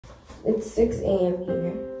It's 6 a.m.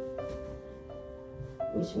 here,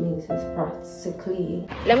 which means it's practically.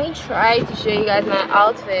 Let me try to show you guys my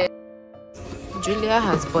outfit. Julia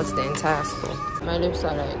has bought the entire store. My lips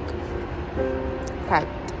are like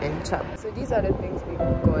packed and chopped. So these are the things we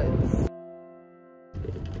got.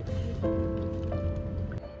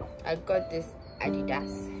 I got this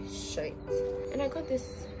Adidas shirt, and I got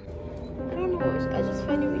this. I don't know. I just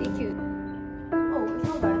find it really cute. Oh, it's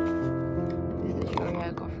not bad. This is the jewelry I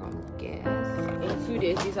got from Guess. In 2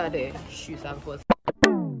 days, these are the shoes I've bought.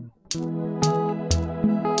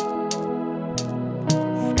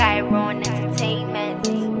 Skyron Entertainment.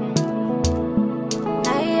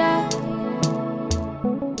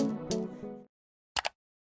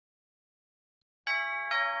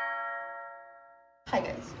 Hi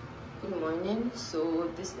guys, good morning. So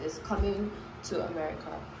this is Coming to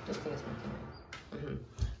America. This thing is making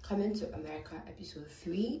Coming to America episode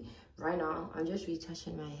 3. Right now I'm just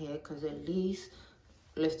retouching my hair because the leaves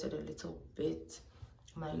lifted a little bit.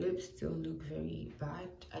 My lips still look very bad.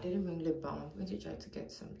 I didn't bring lip balm. I'm going to try to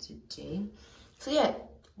get some today. So yeah,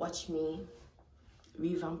 watch me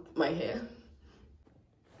revamp my hair.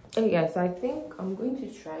 Okay guys, so I think I'm going to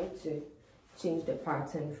try to change the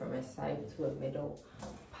pattern from a side to a middle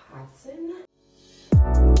pattern.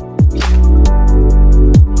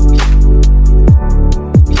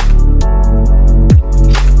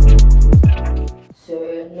 So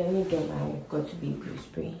let me get my got-to-be glue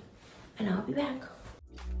spray and I'll be back.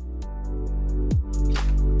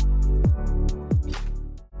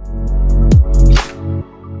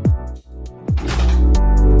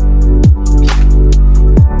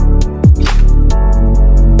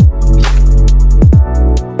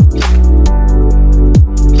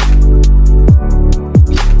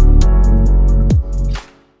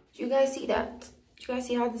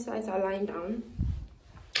 See how the sides are lying down?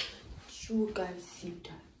 Do you guys see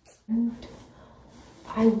that? And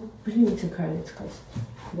I really need to curl it because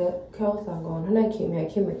the curls are gone. When I came here, I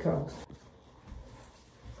came with curls.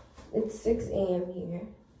 It's 6 a.m. here,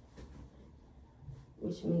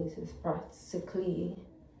 which means it's practically,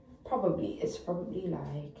 it's probably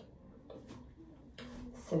like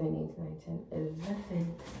 7, 8, 9, 10,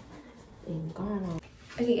 11 in Ghana.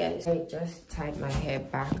 Okay guys, I just tied my hair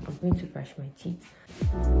back. I'm going to brush my teeth.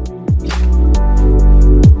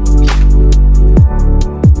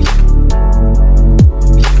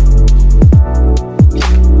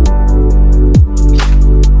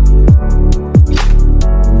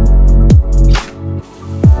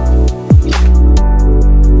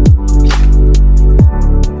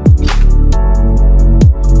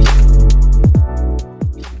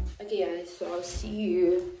 Okay guys, so I'll see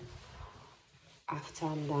you after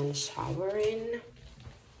I'm done showering.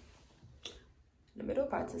 The middle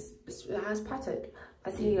part has parted.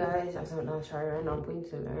 I'll see you guys after I'm done showering. I'm going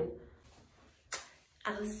to learn.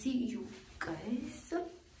 I'll see you guys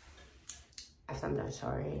after I'm done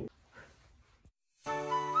showering.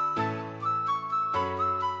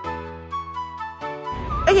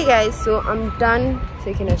 Okay guys, so I'm done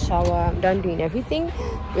taking a shower. I'm done doing everything.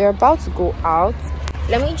 We're about to go out.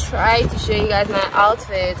 Let me try to show you guys my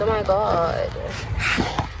outfit. Oh my god.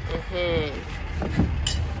 Can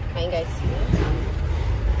you guys see it?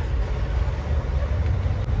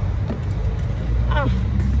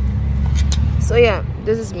 So yeah,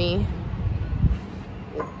 this is me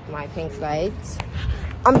with my pink slides.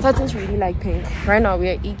 I'm starting to really like pink. Right now we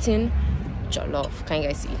are eating jollof. Can you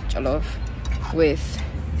guys see jollof with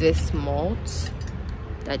this malt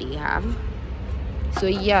that they have? So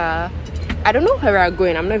yeah, I don't know where we're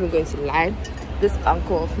going. I'm not even going to lie. This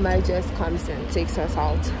uncle of mine just comes and takes us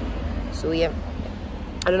out. So yeah,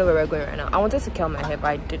 I don't know where we're going right now. I wanted to curl my hair, but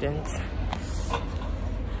I didn't,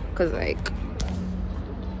 because like,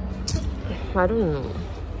 I don't know,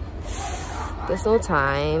 there's no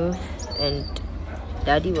time, and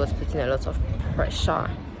daddy was putting a lot of pressure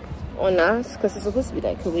on us because it's supposed to be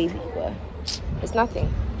like a wavy, but it's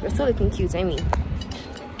nothing. We're still looking cute. I mean,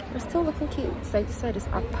 we're still looking cute. It's like the side is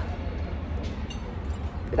up.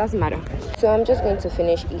 It doesn't matter. So I'm just going to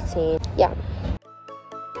finish eating. Yeah.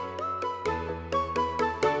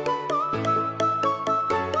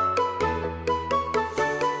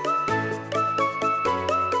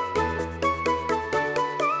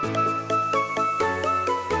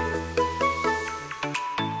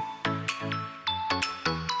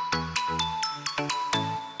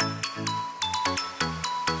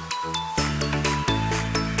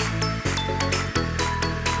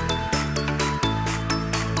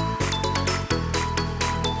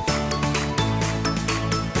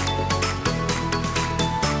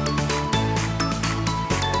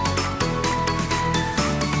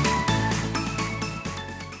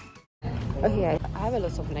 Okay, I have a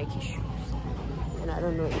lot of Nike shoes, and I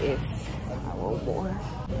don't know if I want more.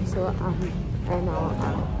 So right now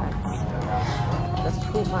I'm at the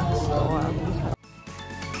Puma store.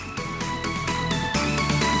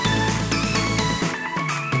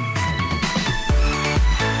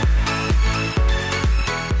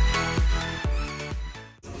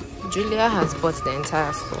 Julia has bought the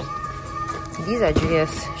entire store. These are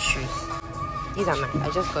Julia's shoes. These are mine. I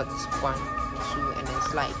just got 1, 2, and then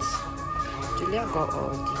slides. Julia got all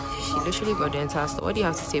these. She literally got the entire store. What do you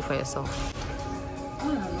have to say for yourself?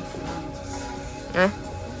 Eh?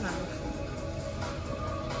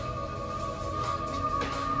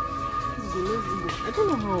 I don't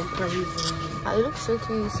know how crazy. It looks so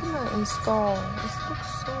cute. You see my install. This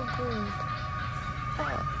looks so good.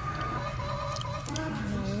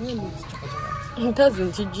 It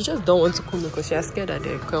doesn't. You just don't want to come because you're scared that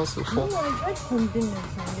the curls will fall. No, I tried containers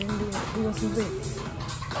and then it was wet.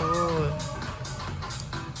 Oh.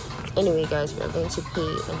 Anyway, guys, we're going to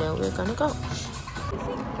pay and then we're gonna go.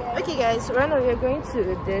 Okay, guys. So right now we're going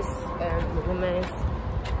to this women's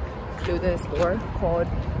clothing store called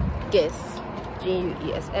Guess.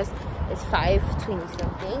 G-U-E-S-S. It's 520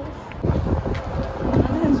 something.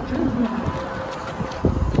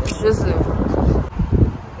 It's just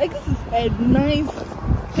like this is a nice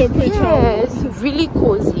temperature. Yeah, it's really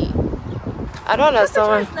cozy. I don't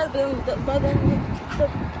understand.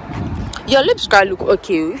 Your lips can look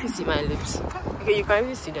okay if you see my lips. Okay, you can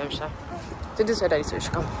even see them, Sha. So this is where that is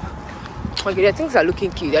come. Okay, the things are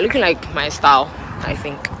looking cute. They're looking like my style, I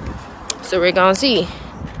think. So we're gonna see.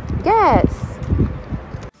 Yes.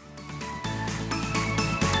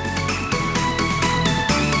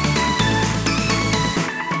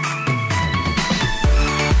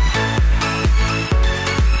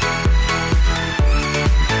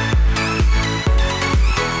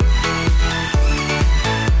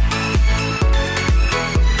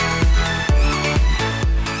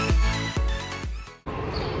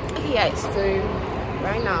 So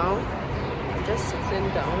right now I'm just sitting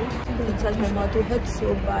down. My mouth hurt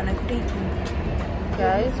so bad I couldn't eat.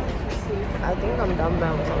 Guys, I think I'm done by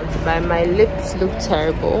myself. But my lips look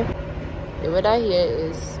terrible. The weather here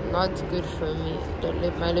is not good for me.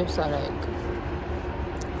 My lips are like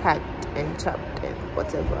packed and chapped and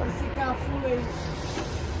whatever.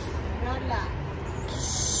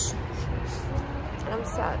 And I'm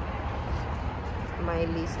sad. My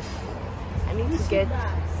lips. I need to get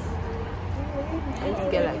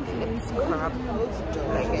like lip scrub,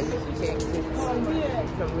 like a lip kit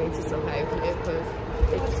from going to some high here because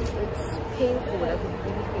it's painful, like it's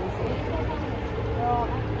really painful.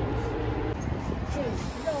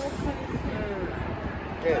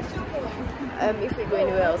 If we go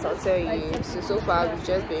anywhere else, I'll tell you. So far we've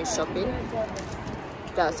just been shopping.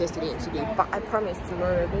 That was yesterday and today, but I promise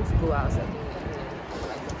tomorrow we're going to go outside.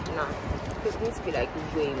 Like, nah, it needs to be like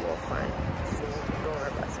way more fun. So don't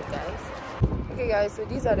worry about it, guys. Okay guys, so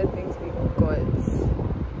these are the things we got.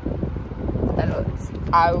 A lot.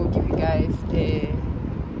 I will give you guys a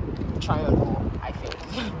try on haul, I think.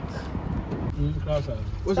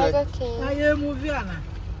 Burger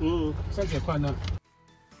King. Such a corner.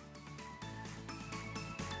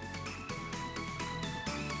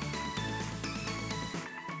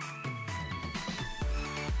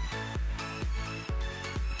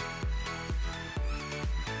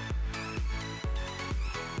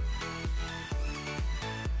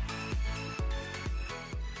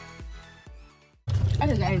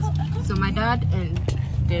 Okay guys, so my dad and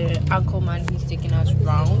the uncle man who's taking us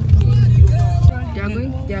round,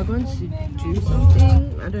 they are going to do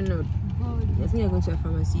something. I don't know. I think they're going to a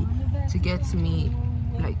pharmacy to get me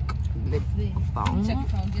like lip balm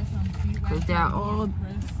because they are all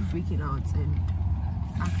freaking out and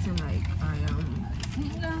acting like I am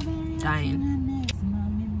dying.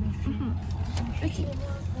 Okay,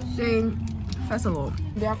 so first of all,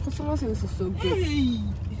 their customer service is so good.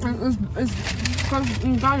 And it's because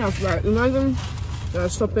in Ghana, right? Imagine you're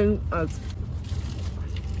shopping at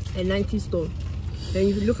a Nike store, then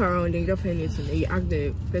you look around and you don't find anything, and you ask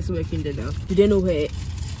the person working there, do they know where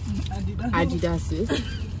Adidas is?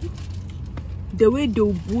 The way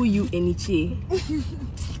they'll boo you in each day,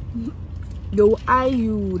 they'll eye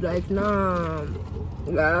you like nah,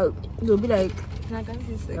 they'll be like,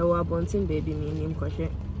 "Oh, I'm bunting baby, me name Koshe."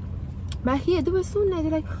 But here they were so nice.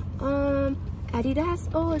 They're like, Adidas,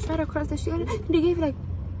 oh, it's right across the street. They gave like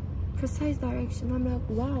precise direction. I'm like,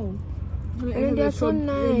 wow. And then they're so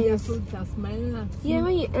nice. Yeah,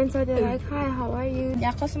 when you enter, they're like, hi, how are you?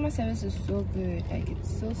 Their customer service is so good. Like,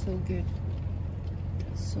 it's so good.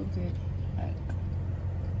 So good. Like,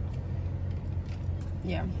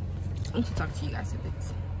 yeah. I want to talk to you guys a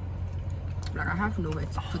bit. Like I have nowhere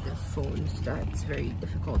to put the phone, so that's very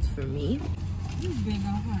difficult for me.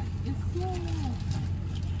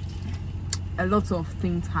 A lot of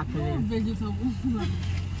things happening.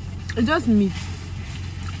 It's just meat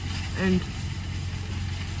and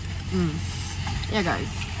yeah, guys.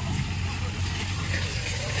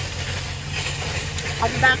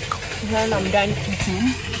 I'm back when I'm done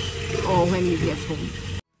eating or when we get home.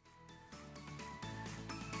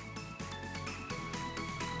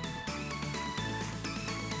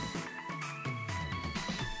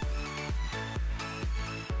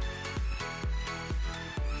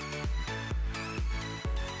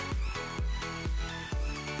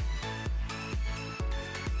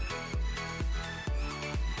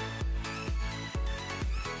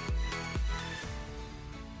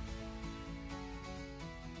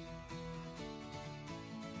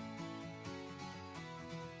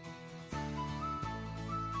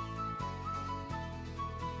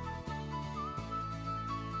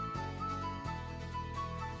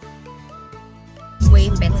 Way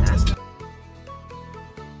better.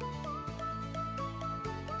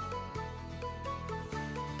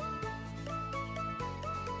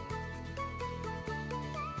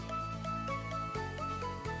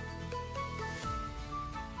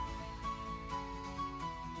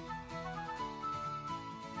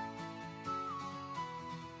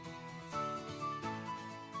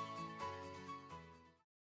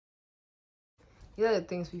 These are the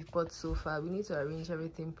things we've bought so far. We need to arrange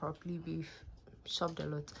everything properly. We've shopped a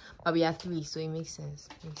lot, but we are 3, so it makes sense.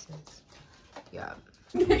 Makes sense. Yeah.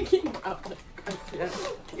 Making out the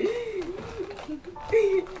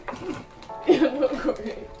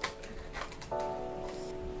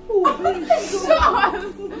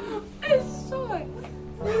it's short.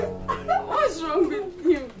 What's wrong with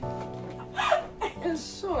you?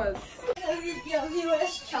 It's short. He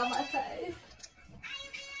was traumatized.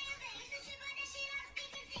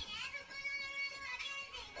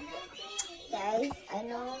 Guys, I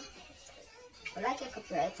know I like a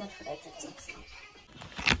copyrighted for that TikTok.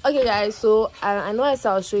 Okay guys, so I know I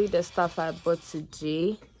said I'll show you the stuff I bought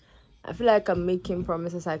today. I feel like I'm making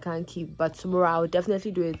promises I can't keep, but tomorrow I'll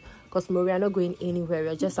definitely do it because tomorrow we are not going anywhere.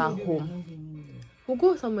 We're just at home. We'll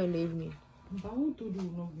go somewhere in the evening. But I want to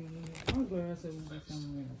do not be I'm going to say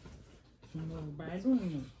somewhere. But I don't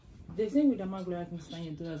know. The same with the Magla can stand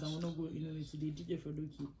in 2000. I want to go to the DJ for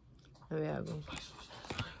Duki. Where are we going?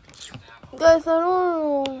 Guys, I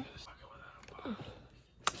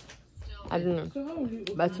don't know.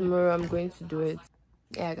 But tomorrow I'm going to do it.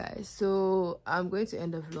 Yeah guys, so I'm going to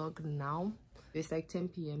end the vlog now. It's like 10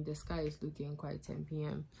 p.m. The sky is looking quite 10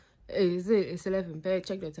 p.m. It's 11.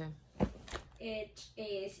 Check the time. It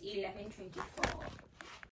is 11:24.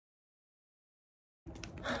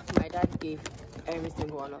 My dad gave every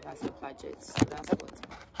single one of us a budget, so that's what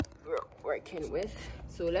we're working with.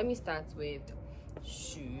 So let me start with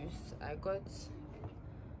shoes. I got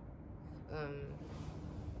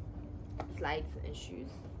slides and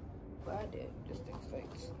shoes. Where are they? Just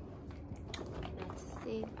slides. Let's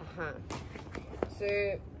see. So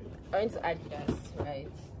I went to Adidas,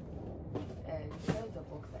 right? And here's the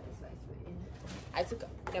box that the slides were in. I took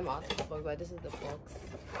them out of the box, but this is the box.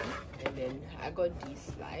 And then I got these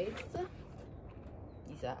slides.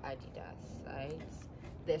 These are Adidas slides.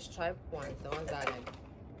 The striped ones, the ones that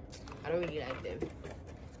I don't really like them.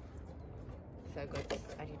 So I got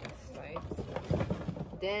Adidas slides.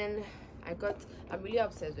 Then I'm really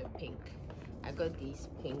obsessed with pink. I got these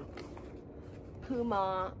pink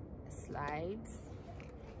Puma slides.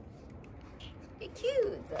 They're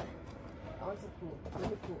cute. I want to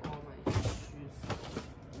put all my shoes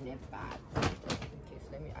in a bag. Okay, so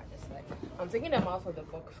let me add this slide. I'm taking them out of the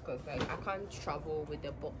box because like I can't travel with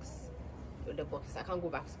the box. I can't go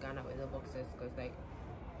back to Ghana with the boxes because like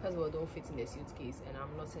first of all don't fit in the suitcase and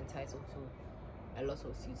I'm not entitled to a lot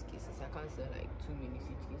of suitcases. I can't sell like too many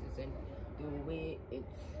suitcases and the way it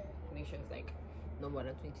makes sure it's like no more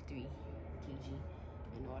than 23 kg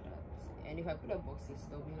and all that. And if I put the boxes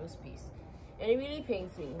there'll be no space. And it really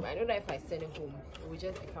pains me. I know that if I send it home it will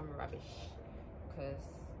just become rubbish. Because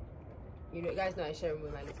you know, guys know I share it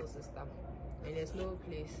with my little sister. And there's no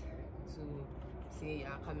place to say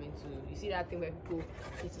I'm coming to. You see that thing where people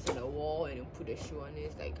put it on the wall and then put a shoe on it?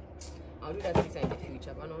 It's like I'll do that later in the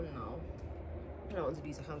future, but not now. I don't want to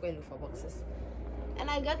do so I'm going to look for boxes. And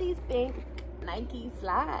I got these pink Nike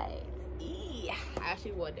slides. Yeah, I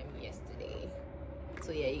actually wore them yesterday.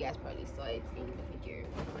 So yeah, you guys probably saw it in the video.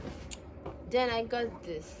 Then I got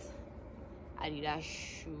this Adidas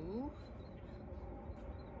shoe.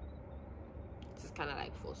 kind of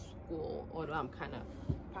like for school, although I'm kind of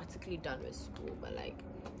practically done with school, but like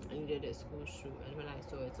I needed a school shoe, and when I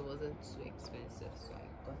saw it, it wasn't too expensive, so I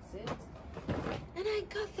got it. And I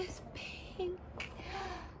got this pink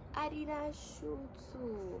Adidas shoe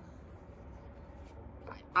too.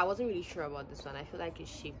 I wasn't really sure about this one. I feel like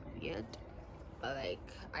it's shaped weird, but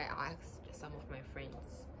like I asked some of my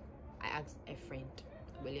friends. I asked a friend,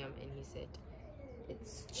 William, and he said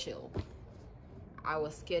it's chill. I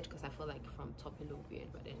was scared because I felt like from top it looked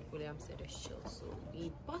weird, but then William said it's chill, so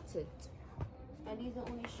we bought it. And these are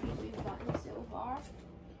the only shoes we've gotten so far.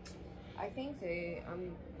 I think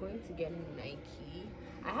I'm going to get Nike.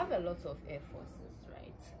 I have a lot of Air Forces,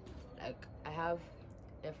 right? Like I have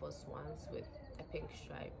Air Force Ones with a pink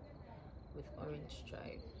stripe, with orange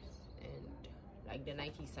stripes, and like the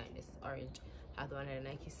Nike sign is orange. I have the one and the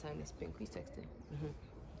Nike sign is pink. We texted.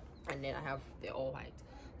 And then I have the all white.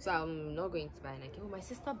 So I'm not going to buy Nike. Oh, my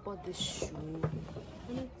sister bought this shoe,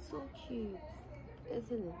 and it's so cute,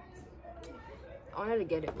 isn't it? I wanted to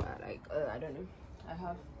get it, but like I don't know. I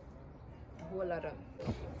have a whole lot of.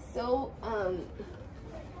 So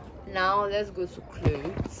now let's go to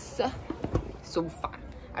clothes. So far,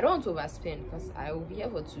 I don't want to overspend because I will be here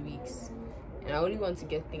for 2 weeks, and I only want to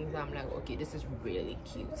get things that I'm like, okay, this is really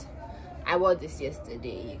cute. I wore this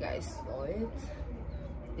yesterday. You guys saw it.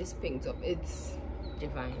 This pink top, it's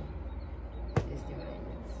divine. It's divine.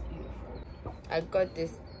 It's beautiful. I got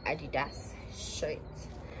this Adidas shirt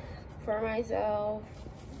for myself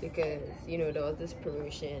because you know there was this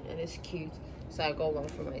promotion and it's cute, so I got one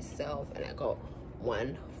for myself and I got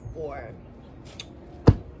one for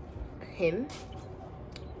him.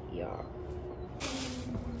 Yeah,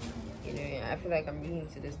 you know, yeah, I feel like I'm really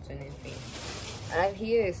into this twinning thing, and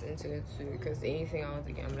he is into it too, because anything I want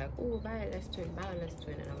to get, I'm like, oh, buy it, let's twin, buy it, let's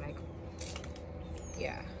twin, and I'm like,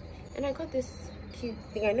 yeah. And I got this cute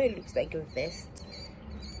thing. I know it looks like a vest,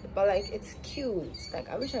 but like it's cute. Like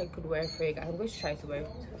I wish I could wear it for you guys. I'm going to try to wear it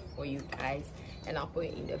for you guys, and I'll put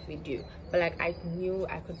it in the video. But like I knew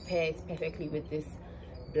I could pair it perfectly with this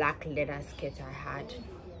black leather skirt I had.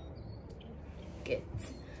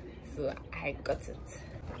 So I got it,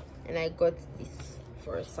 and I got this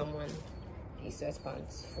for someone. These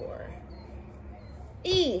sweatpants for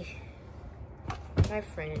my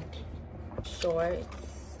friend.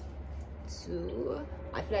 Shorts too.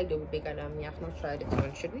 I feel like they'll be bigger than me. I've not tried it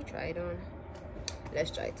on. Should we try it on?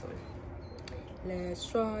 Let's try it on. Let's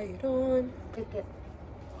try it on. Get the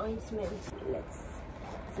ointment. Let's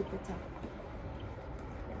zip it up.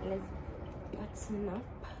 Let's button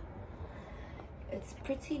up. It's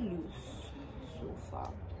pretty loose so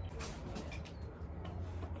far.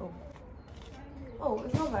 Oh,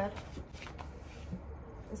 it's not bad.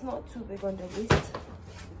 It's not too big on the waist.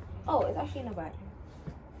 Oh, it's actually not bad.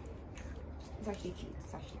 It's actually cute.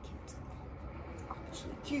 It's actually cute. It's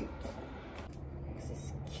actually cute. This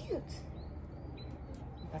is cute.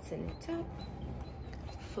 Button it up.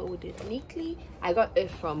 Fold it neatly. I got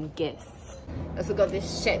it from Guess. I also got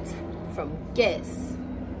this shirt from Guess.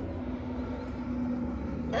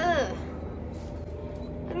 I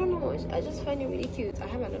don't know. I just find it really cute. I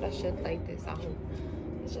have another shirt like this at home.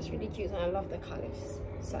 It's just really cute, and I love the colors.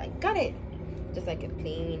 So I got it. Just like a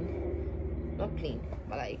plain, not plain,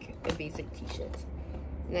 but like a basic t-shirt.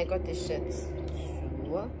 And I got this shirt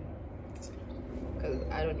too, because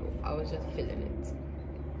I don't know, I was just feeling it.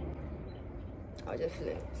 I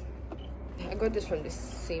got this from the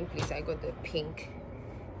same place I got the pink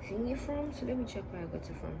thingy from, so let me check where I got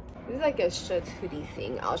it from. This is like a shirt hoodie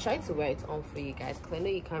thing. I'll try to wear it on for you guys because I know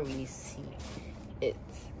you can't really see it.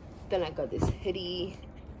 Then I got this hoodie.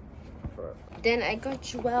 Then I got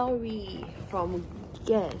jewelry from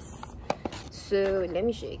Guess. So let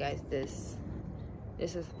me show you guys this.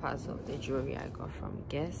 This is part of the jewelry I got from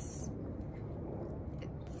Guess.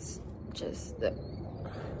 It's just the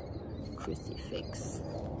crucifix,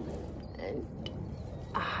 and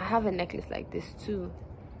I have a necklace like this too,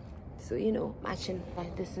 so you know, matching.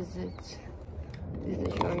 Like this is it. This is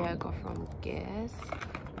the jewelry I got from Guess.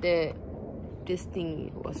 This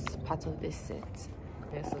thing was part of this set.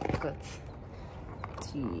 I also got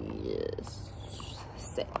this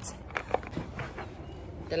set.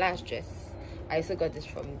 The last dress, I also got this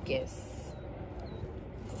from Guess.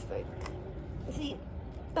 Just like, see,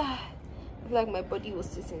 I feel like my body will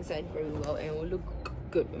sit inside very well and will look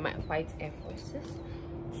good with my white Air Forces.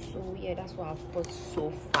 So yeah, that's what I've bought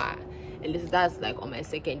so far, and that's like on my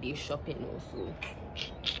second day shopping also.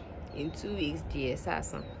 In 2 weeks,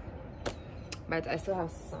 DSS. But I still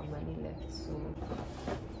have some money left, so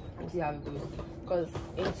I'll see how it goes. Because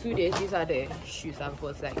in 2 days, these are the shoes I've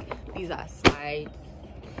bought. Like these are slides,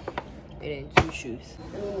 and then 2 shoes.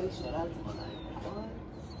 Let me make sure that's all I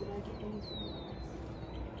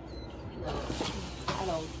I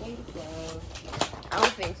don't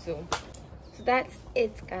think so. So that's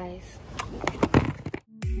it, guys.